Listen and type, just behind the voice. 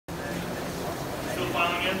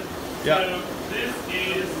smiling in. Yeah. So this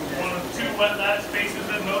is one of 2 wet lab spaces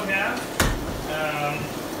that Mode has.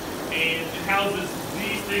 And it houses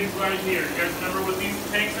these things right here. You guys remember what these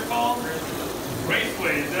tanks are called?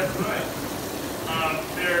 Raceways, that's right.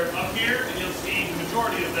 They're up here, and you'll see the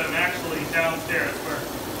majority of them actually downstairs where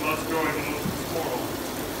most growing and most coral.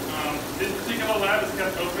 This particular lab is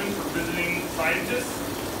kept open for visiting scientists.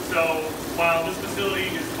 So while this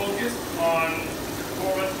facility is focused on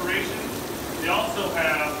coral restoration, they also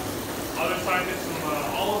have other scientists from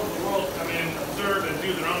all over the world come in, observe, and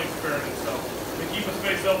do their own experiments. So we keep a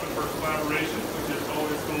space open for collaboration, which is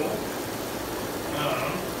always cool.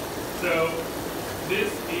 So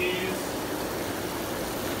this is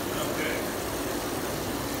okay.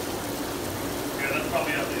 Yeah, that's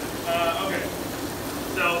probably outdated. Okay.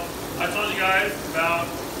 So I told you guys about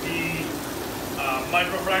the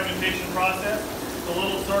microfragmentation process, the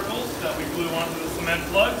little circles that we glue onto the cement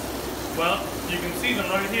plugs. Well, you can see them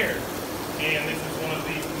right here. And this is one of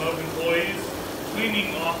the Mode employees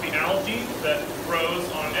cleaning off the algae that grows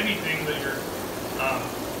on anything that you're,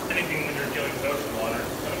 anything when you're dealing with ocean water.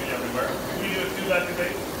 It's going to be everywhere. We do it 2 lessons a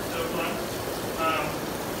day, so fun.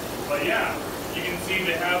 But yeah, you can see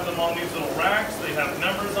they have them on these little racks. They have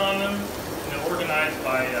numbers on them. And they're organized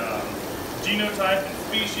by genotype and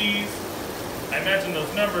species. I imagine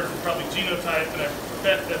those numbers are probably genotype, and I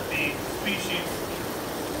bet that the species,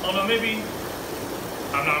 oh no, maybe,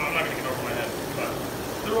 I'm not going to get over my head, but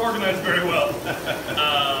they're organized very well.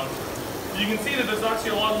 You can see that there's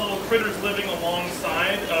actually a lot of little critters living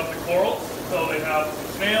alongside of the corals. So they have some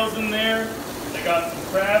snails in there, they got some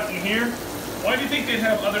crabs in here. Why do you think they'd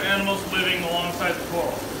have other animals living alongside the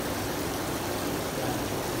coral?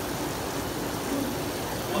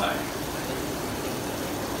 Why?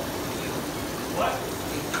 What?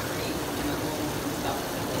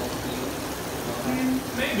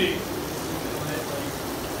 Maybe.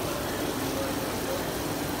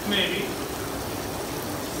 Maybe.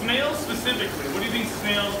 Snails specifically, what do you think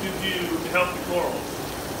snails could do to help the corals?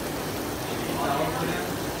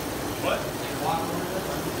 What?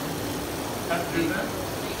 Have to do that?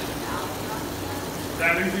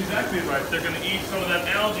 That is exactly right. They're going to eat some of that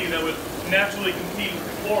algae that would naturally compete with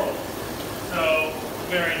the coral. So,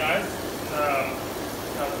 very nice.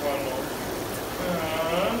 Have one more.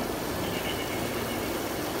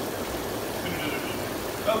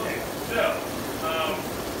 Okay, so,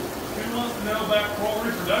 who wants to know about coral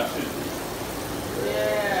reproduction?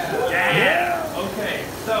 Yeah! Okay,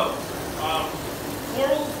 so,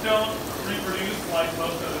 corals don't reproduce like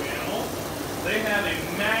most other animals. They have a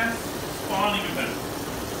mass spawning event.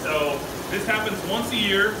 So, this happens once a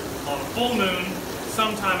year on a full moon,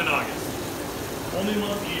 sometime in August. Only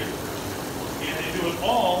once a year. And they do it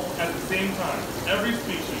all at the same time. Every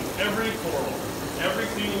species, every coral, every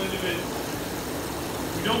single individual.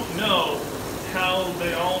 We don't know how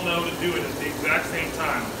they all know to do it at the exact same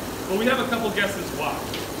time. But we have a couple guesses why.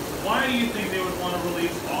 Why do you think they would want to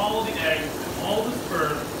release all the eggs, all the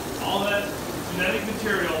sperm, all that genetic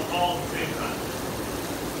material all at the same time?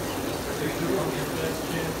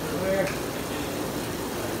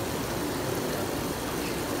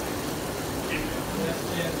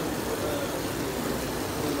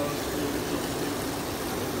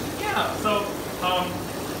 Yeah, so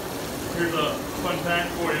here's a fun fact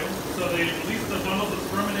for you. So they release the bundles of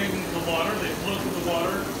sperm and eggs into the water, they float through the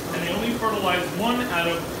water, and they only fertilize 1 out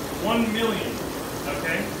of 1 million.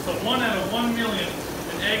 Okay? So 1 out of 1 million,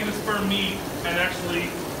 an egg and a sperm meet and actually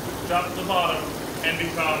drop to the bottom and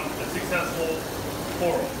become a successful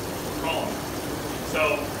coral colony.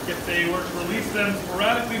 So if they were to release them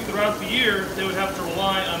sporadically throughout the year, they would have to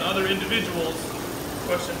rely on other individuals.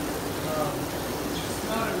 Question? It's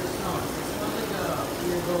not like we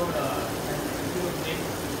were going to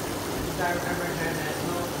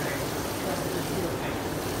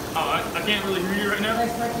Oh, I can't really hear you right now.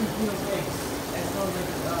 That's like in field eggs. That's called like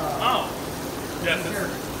Oh, yes,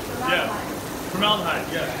 yeah, formaldehyde,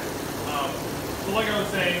 yes. So like I was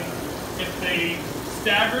saying, if they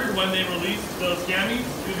staggered when they released those gametes,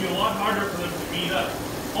 it would be a lot harder for them to meet up.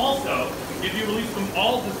 Also, if you release them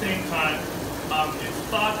all at the same time, it's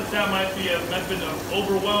thought that that might be a method of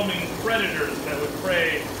overwhelming predators that would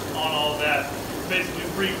prey on all that, basically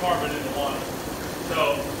free carbon in the water.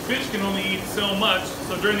 So fish can only eat so much,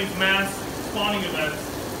 so during these mass spawning events,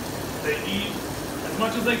 they eat as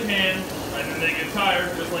much as they can, and then they get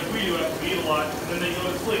tired, just like we do after we eat a lot, and then they go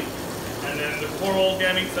to sleep. And then the coral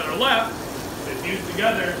gametes that are left, they fuse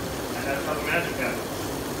together, and that's how the magic happens.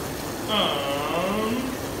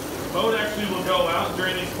 Boat actually will go out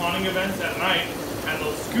during these spawning events at night, and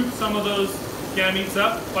they'll scoop some of those gametes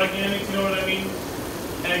up. By gametes, you know what I mean?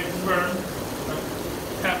 Egg, sperm.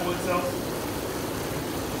 cells.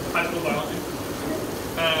 High school biology.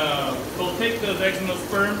 They'll take those eggs and those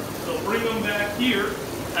sperm, they'll bring them back here,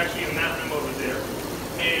 actually in that room over there,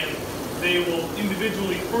 and they will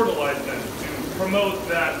individually fertilize them to promote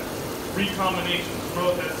that recombination,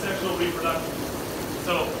 promote that sexual reproduction.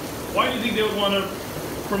 So why do you think they would want to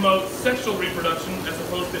promote sexual reproduction as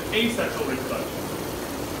opposed to asexual reproduction?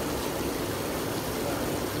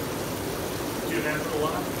 Do you answer a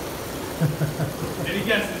lot? Any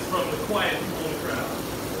guesses from the quiet people in the crowd?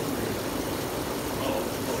 Oh,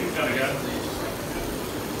 he's got a guess.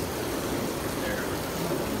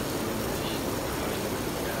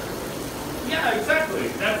 Yeah, exactly.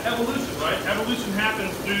 That's evolution, right? Evolution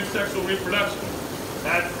happens through sexual reproduction.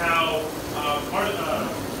 That's how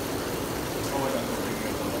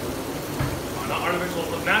not artificial,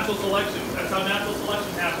 but natural selection. That's how natural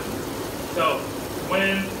selection happens. So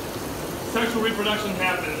when sexual reproduction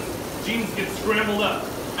happens, genes get scrambled up,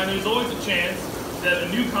 and there's always a chance that a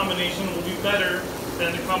new combination will be better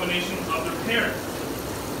than the combination of their parents.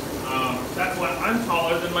 That's why I'm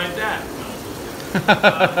taller than my dad.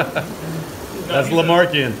 That's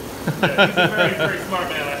Lamarckian. Yeah, he's a very, very smart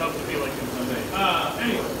man. I hope to be like him someday.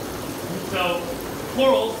 Anyway, so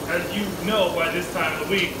corals, as you know by this time of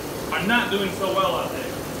the week, are not doing so well out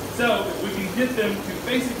there. So if we can get them to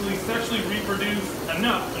basically sexually reproduce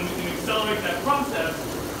enough, and we can accelerate that process,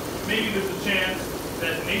 maybe there's a chance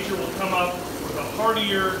that nature will come up with a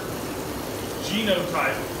hardier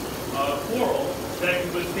genotype of coral that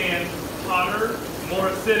can withstand hotter, more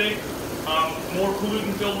acidic, more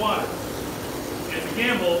pollutant-filled water. It's a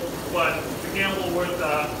gamble, but it's a gamble worth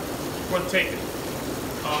taking.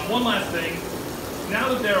 One last thing. Now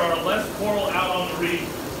that there are less coral out on the reef,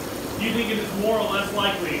 do you think it is more or less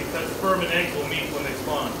likely that sperm and eggs will meet when they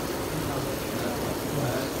spawn?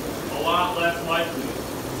 A lot less likely.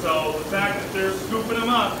 So the fact that they're scooping them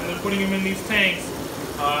up and they're putting them in these tanks,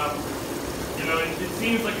 you know, it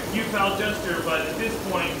seems like a futile gesture, but at this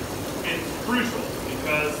point, it's crucial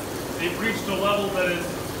because they've reached a level that is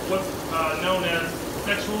what's known as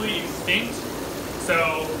sexually extinct.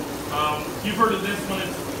 So you've heard of this when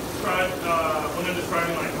it's described when they're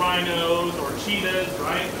describing like rhinos or cheetahs,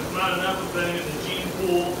 right? There's not enough of them in the gene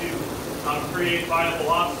pool to create viable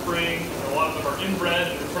offspring. And a lot of them are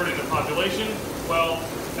inbred and it's hurting their population. Well,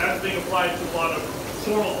 that's being applied to a lot of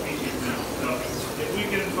coral species now. So if we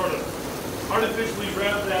can sort of artificially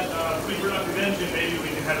rev that reproductive engine, maybe we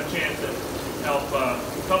can have a chance at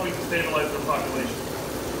helping to stabilize their population.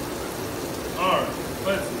 Alright,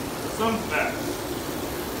 let's see. Some facts.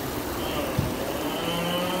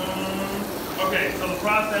 Okay, so the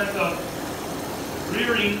process of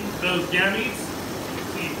rearing those gametes,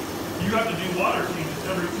 see, you have to do water changes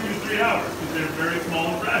every 2 to 3 hours because they're very small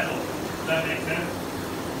and fragile. Does that make sense?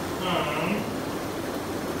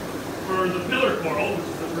 For the pillar coral, which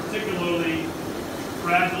is a particularly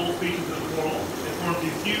fragile species of coral, it forms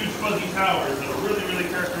these huge fuzzy towers that are really, really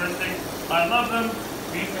characteristic. I love them.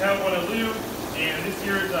 We used to have one at Lou, and this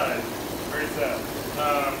year it died. Very sad.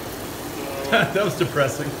 That was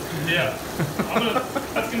depressing. Yeah.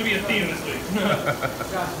 That's going to be a theme this week.